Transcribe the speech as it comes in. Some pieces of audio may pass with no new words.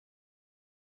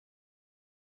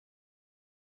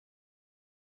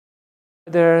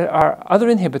There are other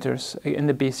inhibitors in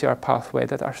the BCR pathway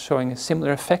that are showing a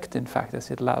similar effect, in fact, as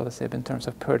Idelalisib in terms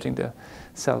of purging the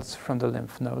cells from the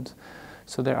lymph nodes.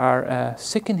 So there are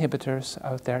SYK inhibitors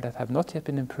out there that have not yet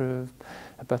been improved,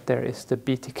 but there is the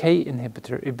BTK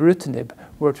inhibitor, ibrutinib,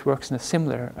 which works in a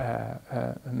similar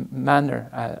manner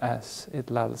as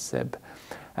Idelalisib.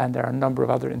 And there are a number of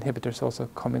other inhibitors also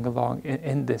coming along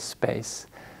in this space.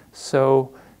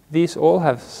 So these all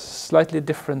have slightly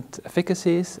different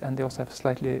efficacies, and they also have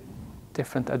slightly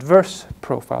different adverse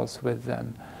profiles with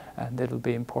them. And it'll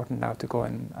be important now to go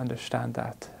and understand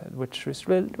that, which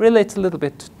relates a little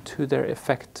bit to their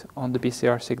effect on the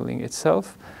BCR signaling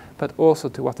itself, but also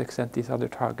to what extent these other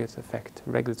targets affect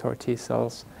regulatory T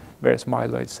cells, various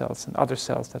myeloid cells, and other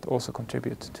cells that also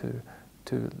contribute to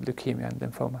leukemia and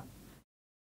lymphoma.